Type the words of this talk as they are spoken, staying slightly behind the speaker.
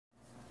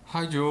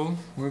Hi Joel,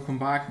 welcome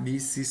back.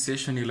 This is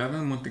session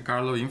 11, Monte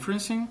Carlo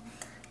Inferencing.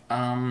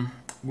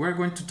 We're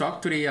going to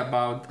talk today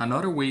about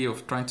another way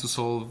of trying to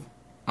solve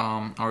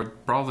our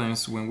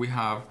problems when we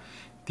have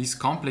these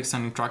complex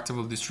and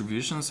intractable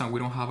distributions and we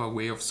don't have a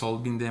way of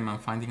solving them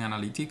and finding in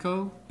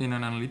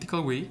an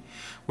analytical way.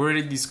 We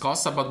already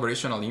discussed about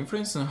variational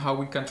inference and how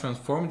we can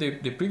transform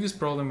the previous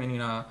problem in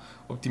an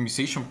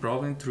optimization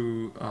problem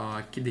through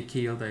the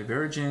KL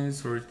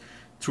divergence or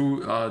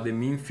through the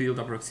mean field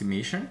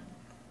approximation.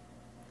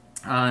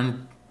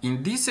 And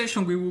in this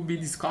session, we will be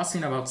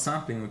discussing about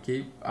sampling,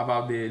 okay?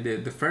 About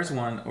the first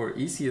one or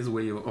easiest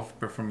way of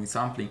performing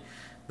sampling,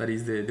 that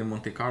is the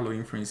Monte Carlo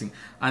inferencing.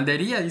 And the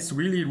idea is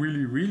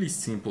really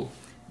simple.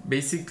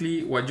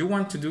 Basically, what you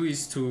want to do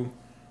is to,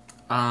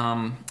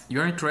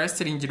 you're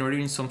interested in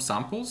generating some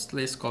samples,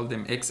 let's call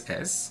them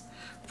XS,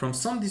 from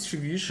some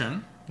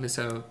distribution, let's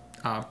say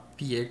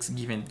PX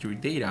given your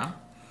data.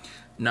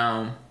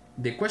 Now,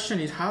 the question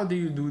is, how do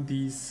you do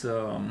this?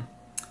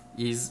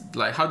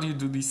 How do you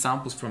do these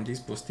samples from this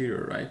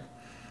posterior, right?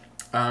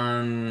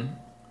 And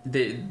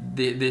the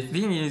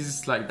thing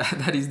is like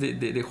that is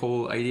the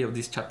whole idea of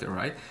this chapter,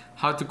 right?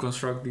 How to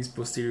construct this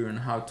posterior and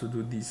how to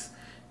do this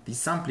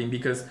sampling,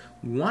 because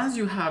once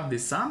you have the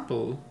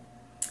sample,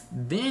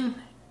 then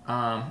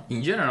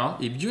in general,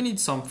 if you need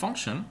some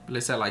function,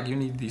 let's say like you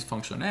need this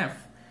function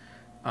f,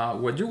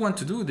 what you want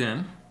to do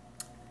then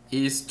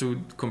is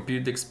to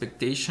compute the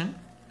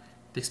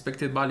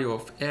expected value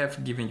of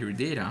f given your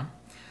data.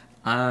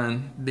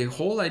 And the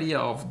whole idea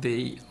of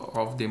the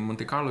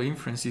Monte Carlo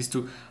inference is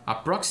to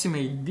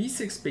approximate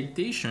this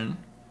expectation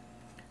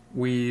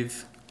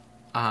with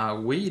a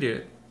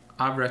weighted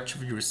average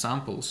of your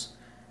samples,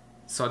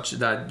 such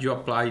that you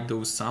apply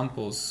those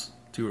samples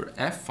to your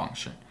f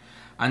function.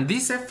 And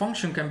this f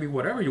function can be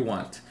whatever you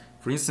want.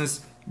 For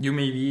instance, you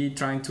may be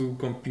trying to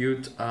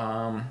compute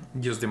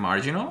just the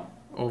marginal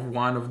of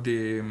one of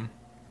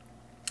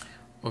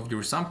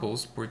your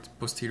samples,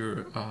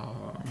 posterior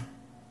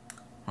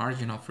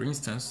marginal, for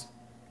instance,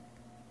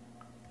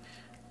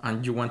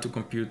 and you want to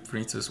compute, for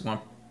instance, one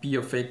p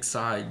of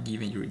xi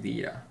given your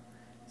data.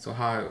 So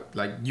how,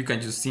 like, you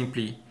can just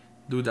simply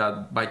do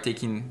that by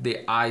taking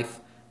the ith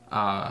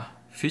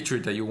feature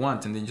that you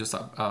want and then just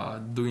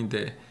doing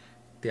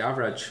the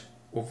average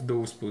of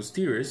those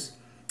posteriors.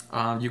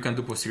 You can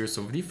do posteriors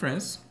of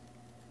difference.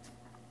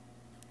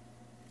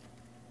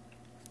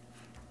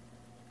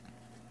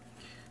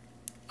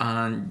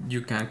 And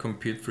you can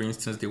compute, for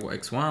instance, the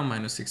x1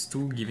 minus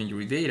x2 given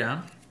your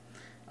data.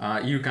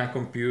 You can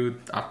compute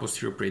a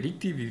posterior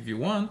predictive if you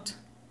want.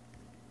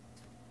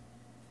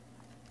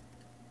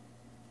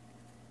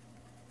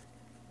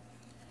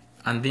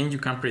 And then you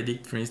can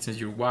predict, for instance,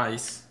 your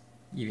y's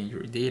given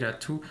your data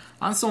too,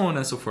 and so on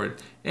and so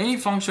forth. Any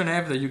function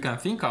f that you can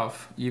think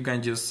of, you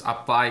can just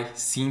apply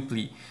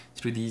simply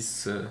through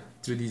this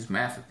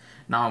method.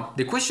 Now,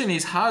 the question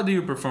is, how do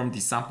you perform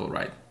this sample,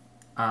 right?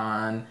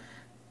 And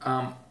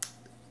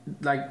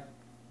like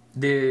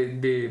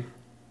the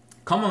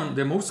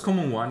most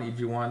common one, if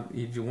you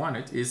want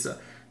it, is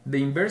the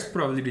inverse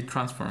probability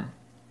transform.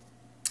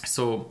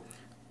 So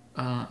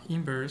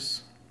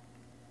inverse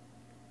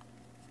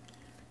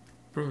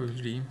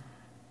probability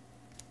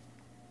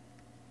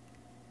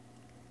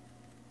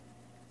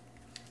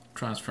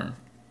transform.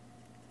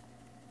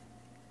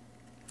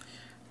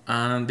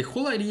 And the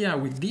whole idea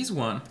with this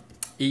one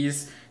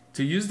is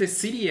to use the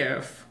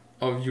CDF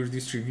of your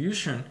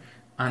distribution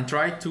and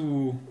try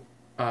to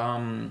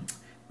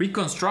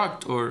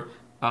reconstruct or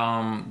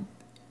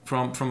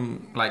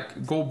from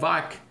like go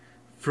back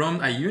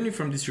from a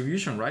uniform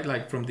distribution, right?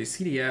 Like from the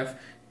CDF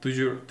to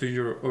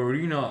your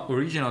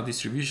original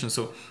distribution.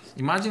 So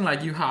imagine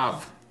like you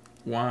have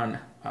one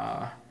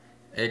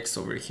x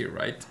over here,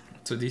 right?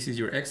 So this is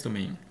your x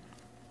domain,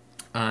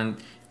 and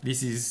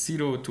this is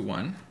 0 to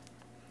 1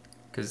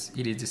 because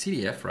it is the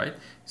CDF, right?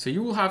 So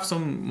you will have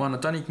some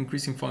monotonic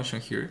increasing function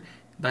here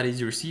that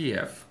is your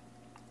CDF.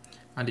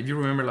 And if you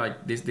remember,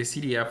 like this, the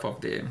CDF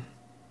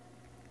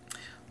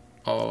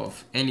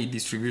of any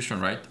distribution,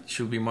 right,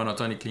 should be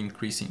monotonically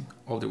increasing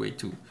all the way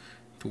to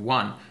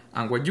 1.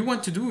 And what you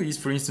want to do is,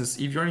 for instance,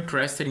 if you're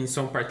interested in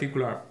some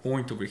particular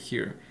point over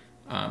here,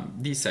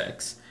 this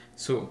x.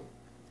 So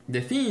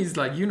the thing is,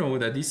 like, you know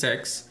that this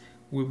x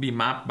will be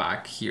mapped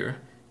back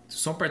here to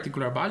some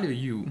particular value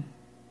u.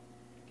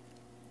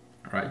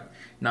 Right.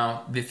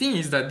 Now the thing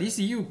is that this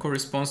u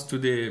corresponds to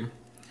the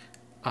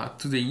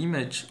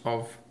image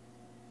of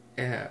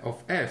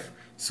f.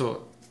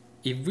 So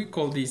if we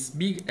call this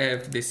big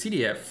F the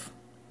CDF,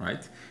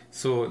 right?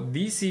 So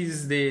this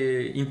is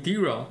the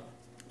integral,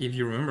 if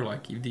you remember,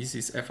 like if this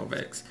is f of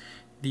x,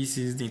 this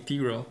is the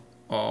integral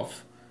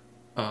of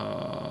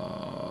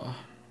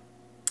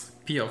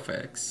p of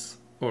x,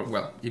 or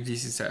well, if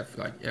this is f,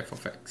 like f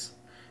of x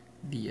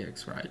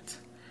dx, right?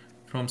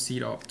 From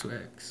 0 up to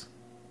x.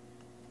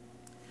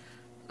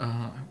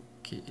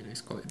 Okay,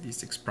 let's call it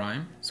this x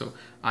prime. So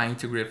I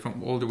integrate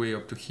from all the way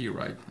up to here,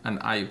 right? And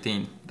I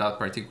obtain that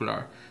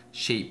particular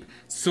shape.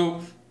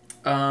 So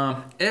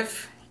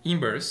f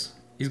inverse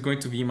is going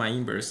to be my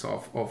inverse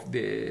of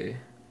the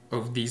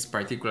of this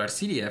particular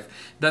CDF.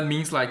 That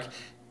means like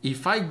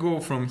if I go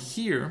from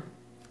here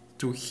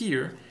to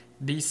here,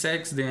 this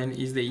x then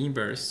is the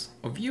inverse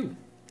of u.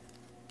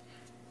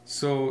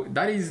 So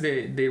that is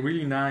the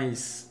really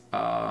nice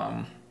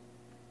kind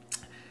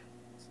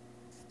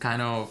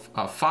of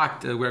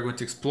fact that we're going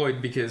to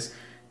exploit, because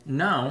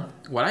now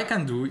what I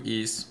can do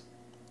is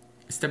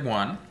step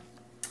 1,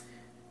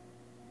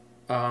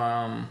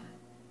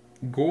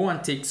 go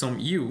and take some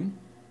u,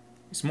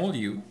 small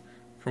u,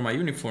 from a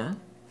uniform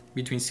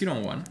between 0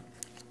 and 1.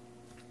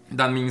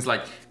 That means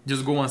like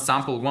just go and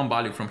sample one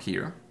value from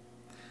here.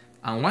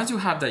 And once you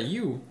have that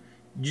u,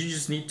 you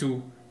just need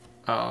to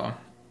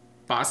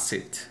pass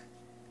it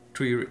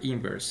through your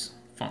inverse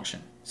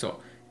function.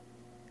 So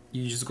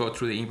you just go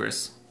through the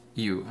inverse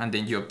u, and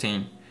then you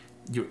obtain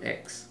your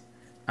x,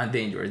 and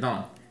then you're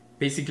done.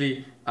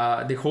 Basically,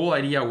 the whole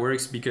idea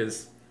works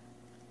because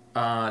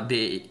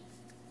the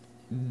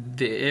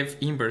f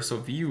inverse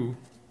of u,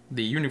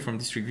 the uniform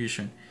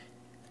distribution,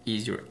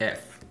 is your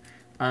f.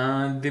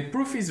 And the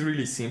proof is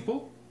really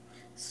simple.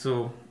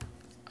 So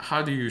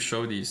how do you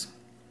show this?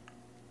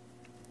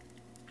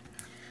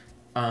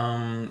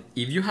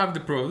 If you have the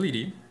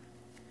probability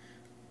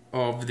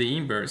of the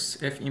inverse,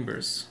 f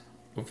inverse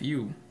of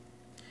u,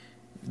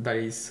 that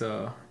is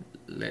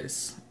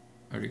less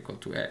or equal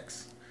to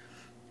x,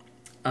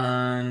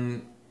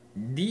 and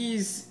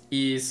this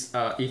is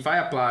if I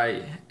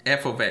apply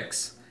f of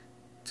x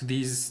to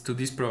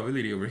this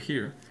probability over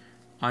here,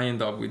 I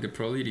end up with the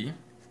probability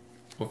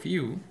of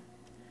u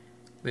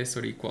less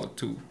or equal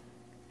to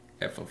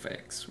f of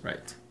x,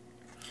 right?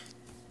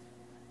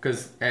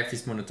 Because f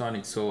is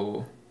monotonic,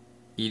 so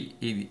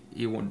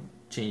it won't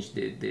change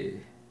the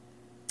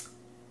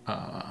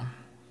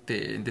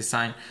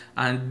sign.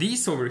 And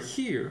this over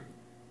here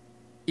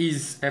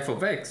is f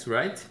of x,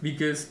 right?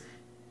 Because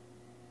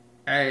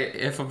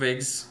f of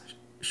x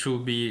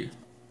should be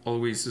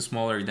always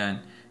smaller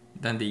than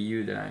the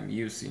u that I'm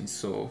using.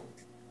 So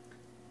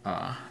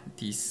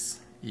this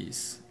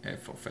is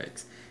f of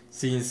x.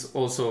 Since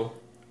also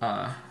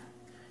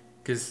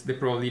because the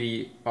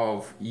probability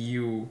of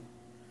u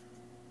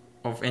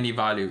of any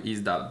value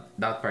is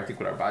that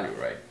particular value,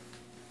 right?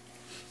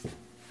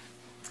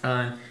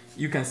 And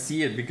you can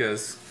see it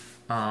because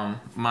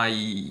my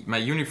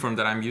uniform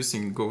that I'm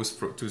using goes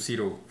from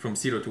 0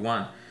 to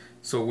 1.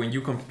 So when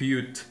you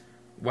compute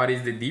what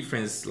is the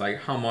difference,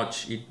 like how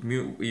much it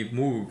moved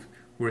with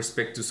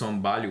respect to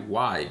some value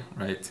y,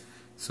 right?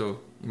 So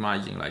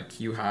imagine like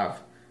you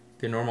have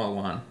the normal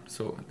one,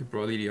 so the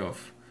probability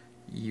of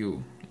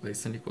u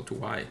less than or equal to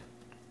y.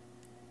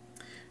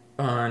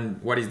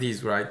 And what is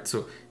this, right?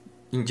 So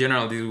in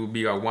general, this will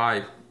be a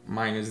y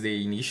minus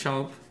the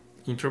initial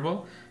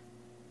interval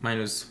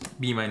minus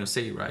b minus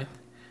a, right?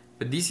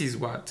 But this is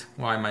what?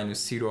 Y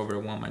minus 0 over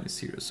 1 minus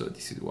 0. So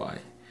this is y.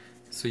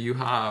 So you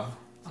have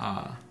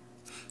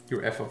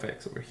your f of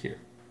x over here.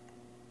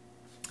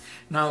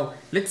 Now,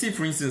 let's see,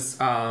 for instance,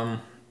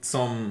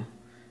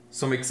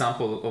 some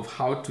example of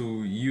how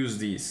to use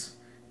this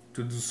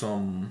to do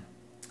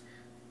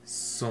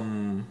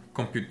some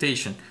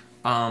computation.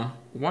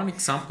 One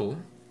example,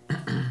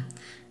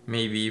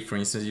 maybe, for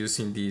instance,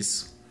 using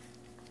this,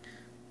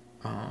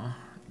 the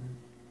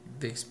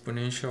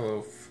exponential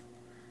of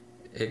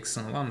x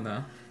and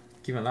lambda,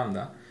 given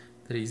lambda,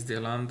 that is the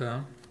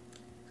lambda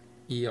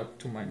e up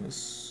to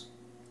minus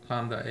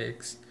lambda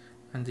x,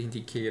 and the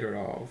indicator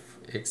of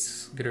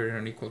x greater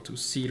than or equal to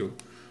 0.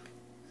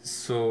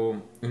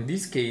 So in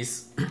this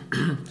case,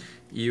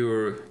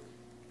 your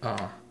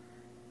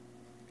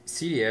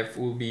CDF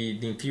will be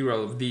the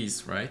integral of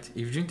this, right?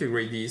 If you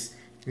integrate this,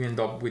 you end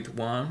up with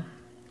 1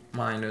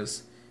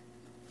 minus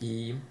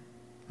e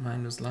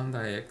minus lambda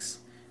x,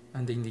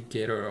 and the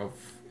indicator of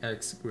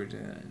x greater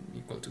than or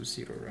equal to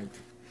 0, right?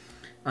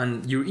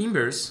 And your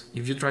inverse,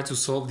 if you try to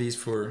solve this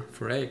for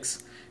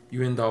x,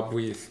 you end up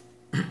with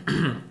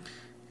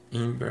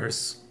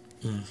inverse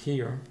in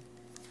here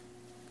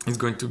is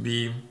going to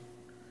be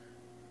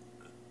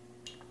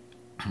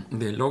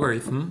the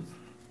logarithm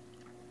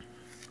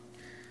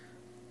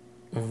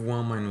of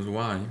 1 minus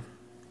y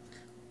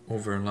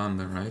over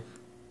lambda, right?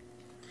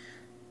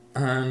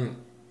 And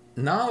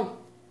now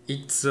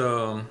it's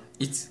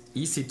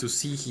easy to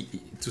see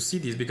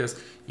this, because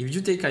if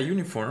you take a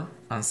uniform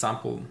and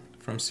sample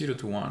from 0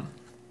 to 1,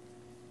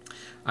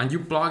 and you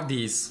plug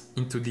this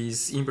into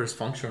this inverse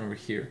function over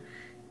here,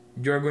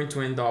 you're going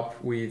to end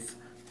up with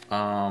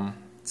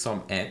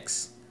some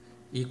x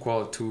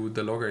equal to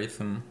the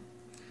logarithm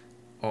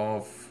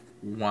of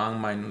 1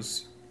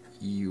 minus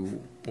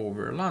u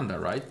over lambda,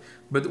 right?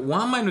 But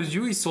 1 minus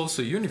u is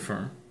also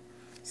uniform,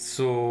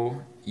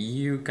 so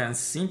you can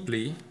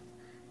simply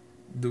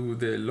do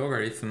the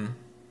logarithm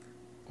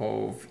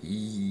of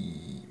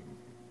u.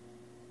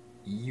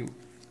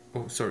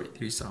 Oh, sorry,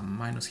 there is a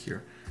minus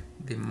here.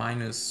 The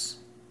minus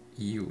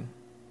u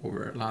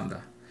over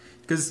lambda,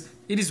 because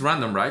it is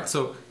random, right?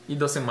 So it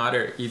doesn't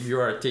matter if you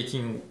are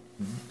taking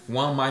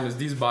one minus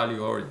this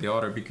value or the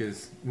other,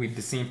 because with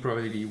the same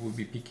probability we'll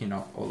be picking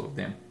up all of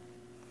them.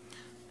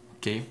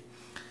 Okay.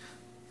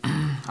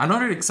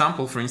 Another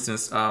example, for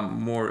instance, a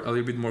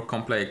little bit more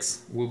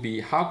complex, will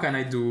be how can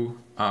I do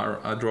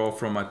a draw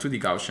from a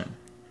 2D Gaussian?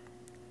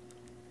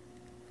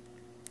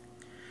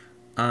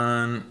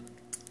 And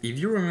if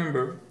you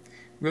remember,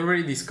 we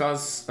already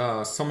discussed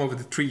some of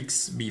the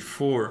tricks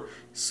before.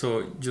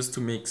 So just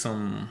to make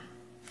some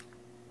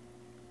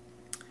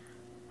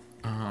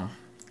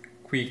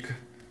quick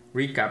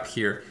recap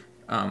here,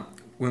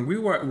 when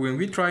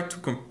we try to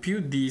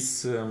compute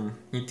this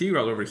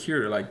integral over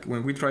here, like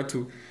when we try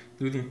to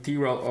do the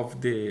integral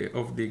of the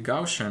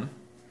Gaussian,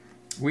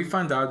 we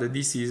find out that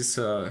this is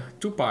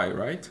 2 pi,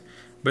 right?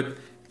 But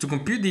to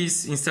compute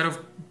this, instead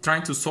of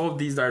trying to solve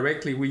this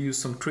directly, we use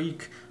some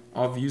trick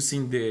of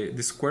using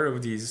the square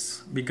of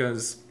this,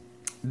 because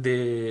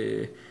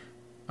the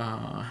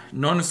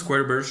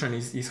non-square version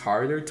is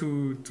harder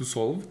to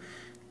solve.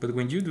 But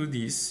when you do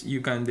this,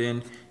 you can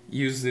then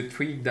use the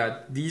trick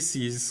that this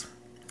is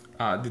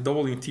the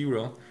double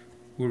integral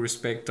with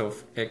respect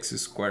of x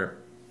squared.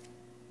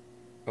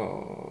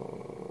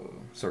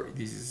 Sorry,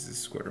 this is the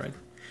square, right?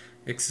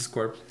 X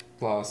squared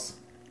plus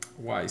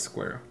y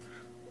squared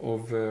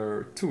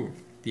over 2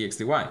 dx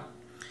dy.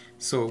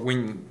 So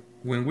when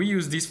we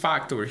use this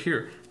fact over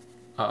here,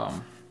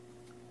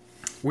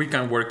 we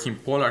can work in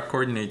polar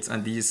coordinates,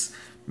 and this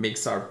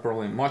makes our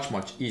problem much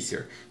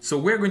easier. So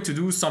we're going to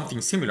do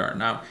something similar.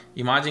 Now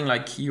imagine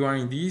like you are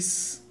in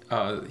this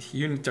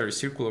unitary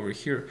circle over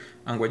here,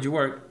 and what you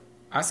are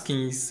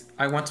asking is,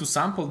 I want to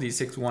sample this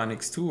x1,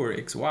 x2, or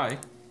xy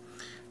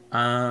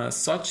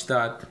such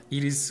that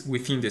it is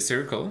within the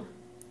circle,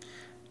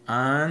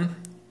 and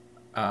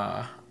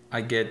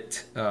I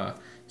get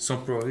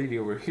some probability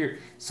over here.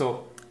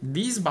 So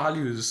these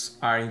values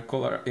are in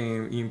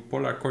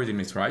polar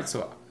coordinates, right?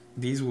 So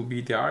these will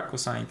be the r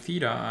cosine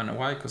theta and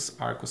y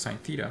r cosine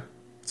theta.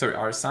 Sorry,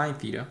 r sine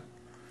theta,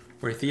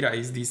 where theta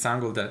is this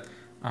angle that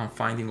I'm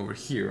finding over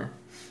here.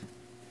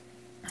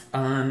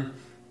 And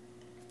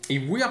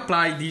if we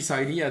apply this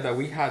idea that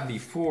we had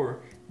before,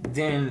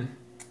 then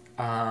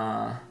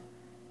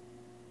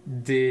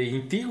the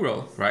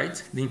integral,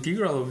 right? The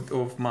integral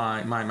of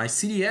my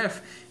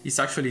CDF is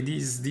actually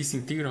this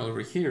integral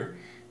over here.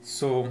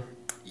 So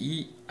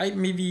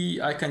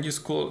maybe I can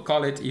just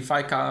call it, if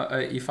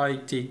I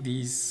take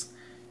this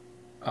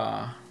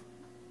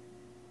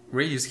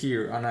radius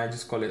here and I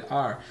just call it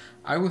r,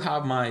 I will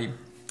have my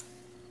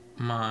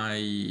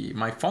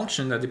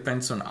function that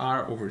depends on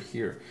r over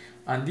here,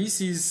 and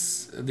this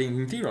is the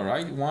integral,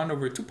 right? 1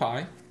 over 2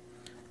 pi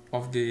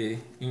of the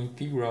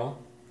integral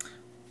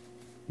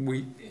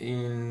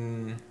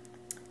in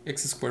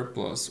x squared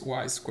plus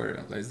y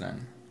squared less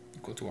than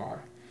equal to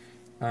r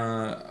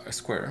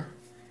square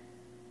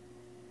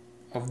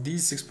of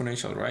this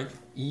exponential, right?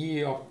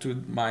 E up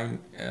to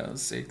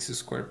minus x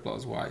squared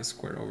plus y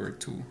squared over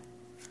 2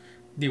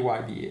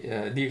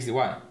 dx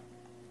dy.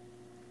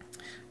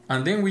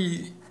 And then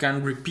we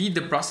can repeat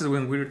the process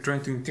when we're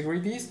trying to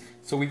integrate this.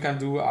 So we can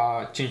do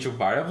a change of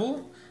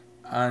variable,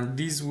 and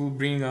this will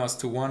bring us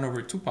to 1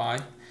 over 2 pi.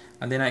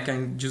 And then I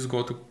can just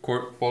go to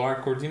polar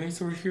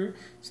coordinates over here.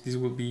 So this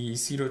will be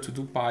 0 to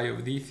 2 pi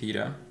of d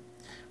theta,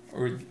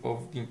 or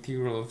of the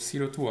integral of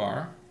 0 to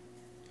r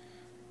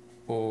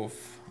of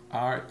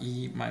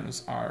re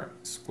minus r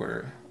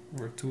squared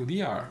over 2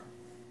 dr,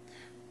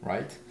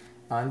 right?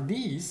 And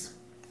this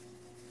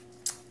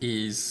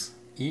is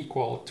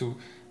equal to,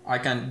 I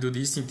can do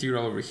this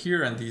integral over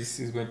here, and this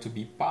is going to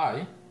be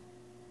pi,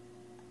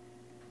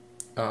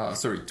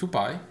 2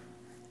 pi,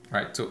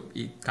 right? So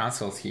it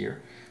cancels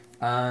here.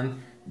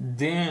 And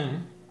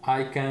then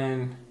I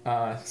can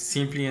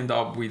simply end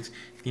up with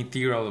the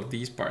integral of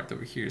this part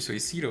over here. So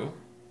it's 0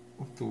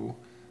 to,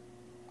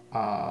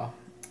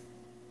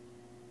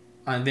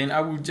 and then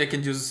I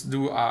can just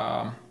do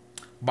a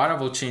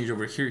variable change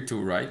over here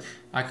too, right?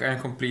 I can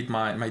complete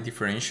my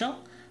differential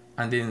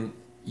and then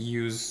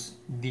use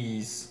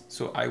these.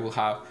 So I will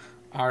have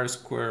r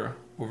squared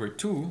over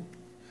 2,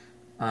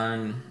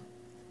 and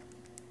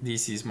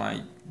this is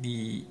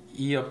the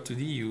e up to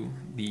du,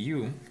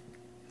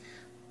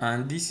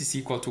 and this is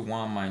equal to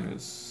 1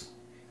 minus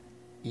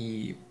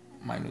e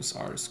minus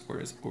r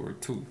squared over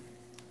 2,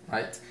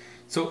 right?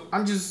 So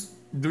I'm just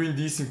doing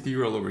this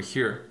integral over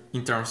here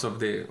in terms of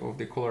the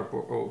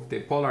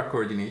polar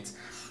coordinates,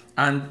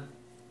 and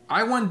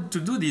I want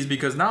to do this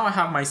because now I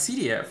have my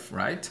CDF,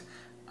 right?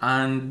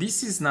 And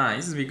this is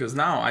nice because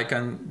now I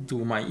can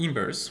do my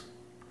inverse.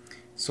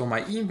 So my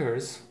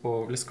inverse,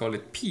 or let's call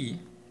it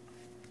P,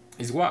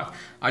 is what?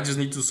 I just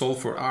need to solve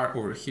for r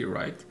over here,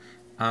 right?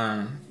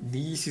 And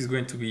this is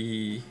going to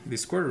be the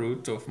square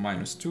root of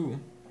minus 2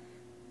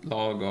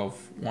 log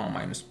of 1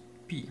 minus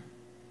P.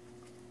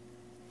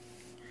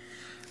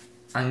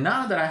 And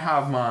now that I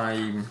have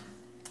my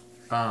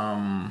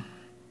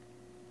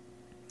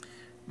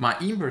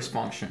inverse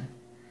function,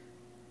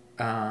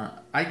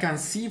 I can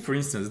see, for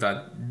instance,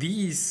 that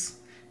these,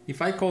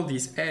 if I call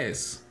this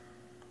S,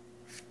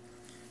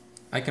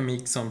 I can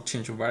make some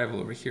change of variable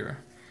over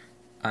here.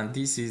 And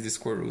this is the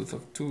square root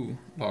of 2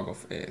 log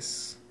of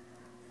S,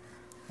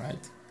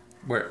 right?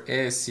 Where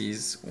S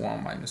is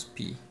 1 minus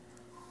P.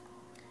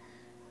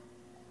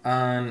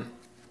 And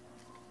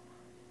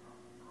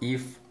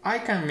if I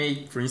can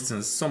make, for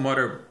instance, some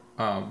other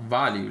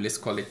value, let's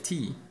call it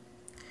t,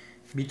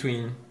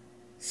 between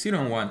 0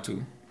 and 1,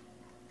 2,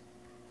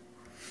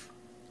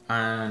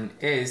 and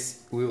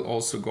s will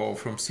also go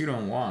from 0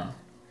 and 1,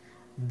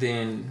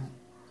 then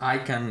I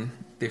can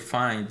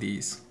define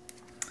this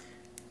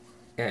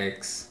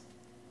x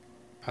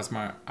as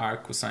my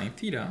arc cosine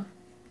theta,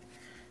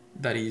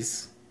 that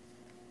is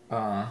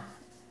that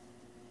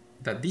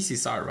this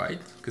is r, right?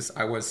 Because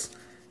I was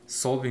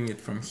solving it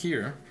from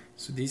here.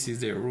 So this is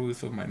the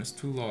root of minus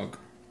 2 log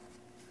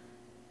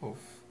of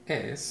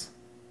s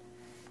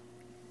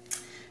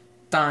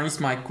times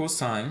my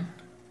cosine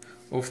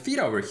of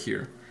theta over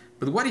here.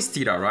 But what is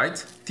theta, right?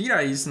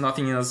 Theta is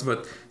nothing else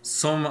but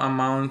some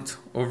amount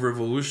of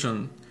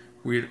revolution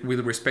with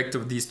respect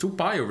of these 2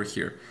 pi over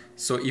here.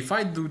 So if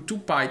I do 2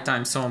 pi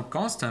times some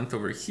constant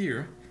over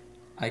here,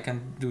 I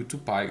can do 2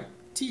 pi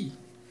t.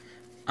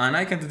 And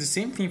I can do the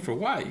same thing for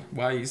y.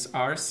 Y is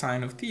r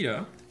sine of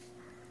theta,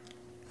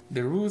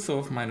 the root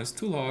of minus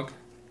 2 log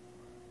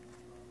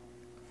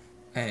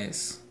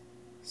s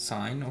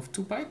sine of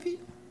 2 pi t.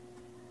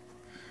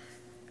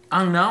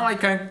 And now I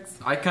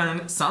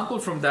can sample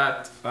from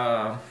that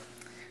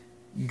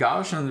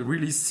Gaussian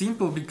really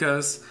simple,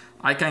 because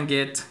I can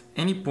get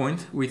any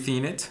point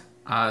within it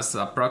as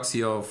a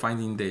proxy of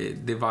finding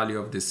the value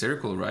of the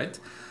circle, right?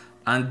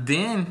 And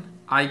then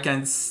I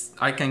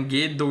can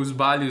get those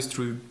values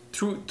through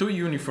two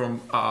uniform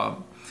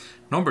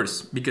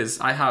numbers, because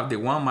I have the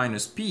 1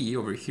 minus p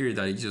over here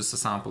that is just a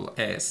sample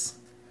s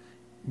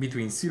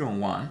between 0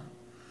 and 1,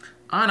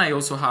 and I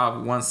also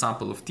have one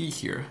sample of t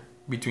here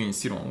between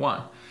 0 and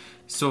 1.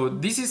 So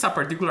this is a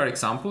particular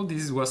example.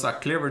 This was a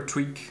clever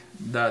trick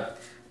that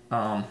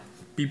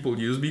people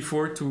used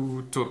before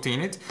to obtain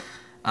it.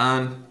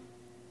 And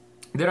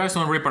there are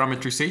some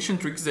reparametrization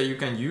tricks that you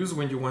can use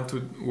when you want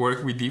to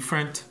work with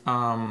different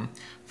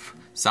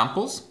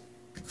samples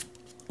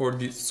or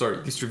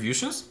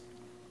distributions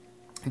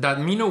that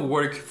may not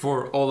work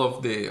for all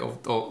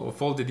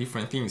of all the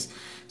different things.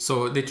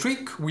 So the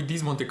trick with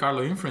this Monte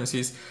Carlo inference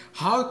is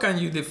how can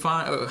you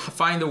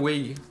find a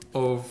way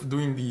of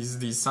doing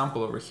this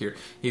sample over here.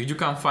 If you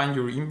can find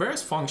your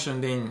inverse function,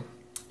 then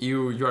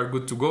you are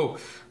good to go.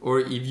 Or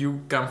if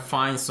you can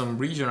find some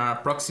region and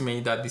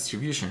approximate that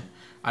distribution.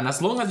 And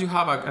as long as you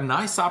have a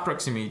nice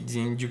approximate,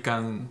 then you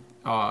can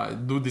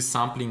do the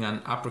sampling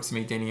and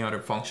approximate any other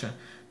function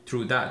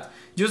through that.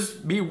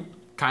 Just be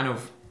kind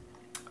of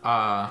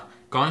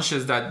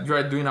conscious that you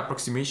are doing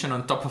approximation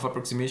on top of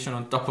approximation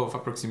on top of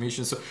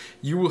approximation. So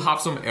you will have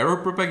some error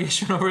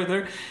propagation over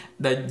there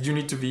that you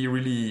need to be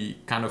really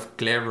kind of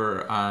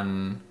clever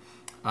and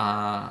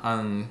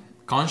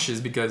conscious,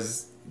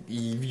 because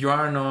if you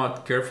are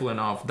not careful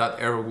enough, that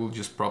error will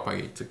just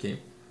propagate, okay?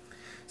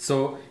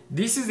 So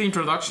this is the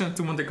introduction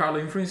to Monte Carlo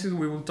inferences.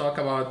 We will talk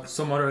about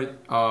some other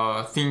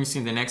things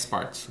in the next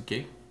parts,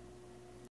 okay?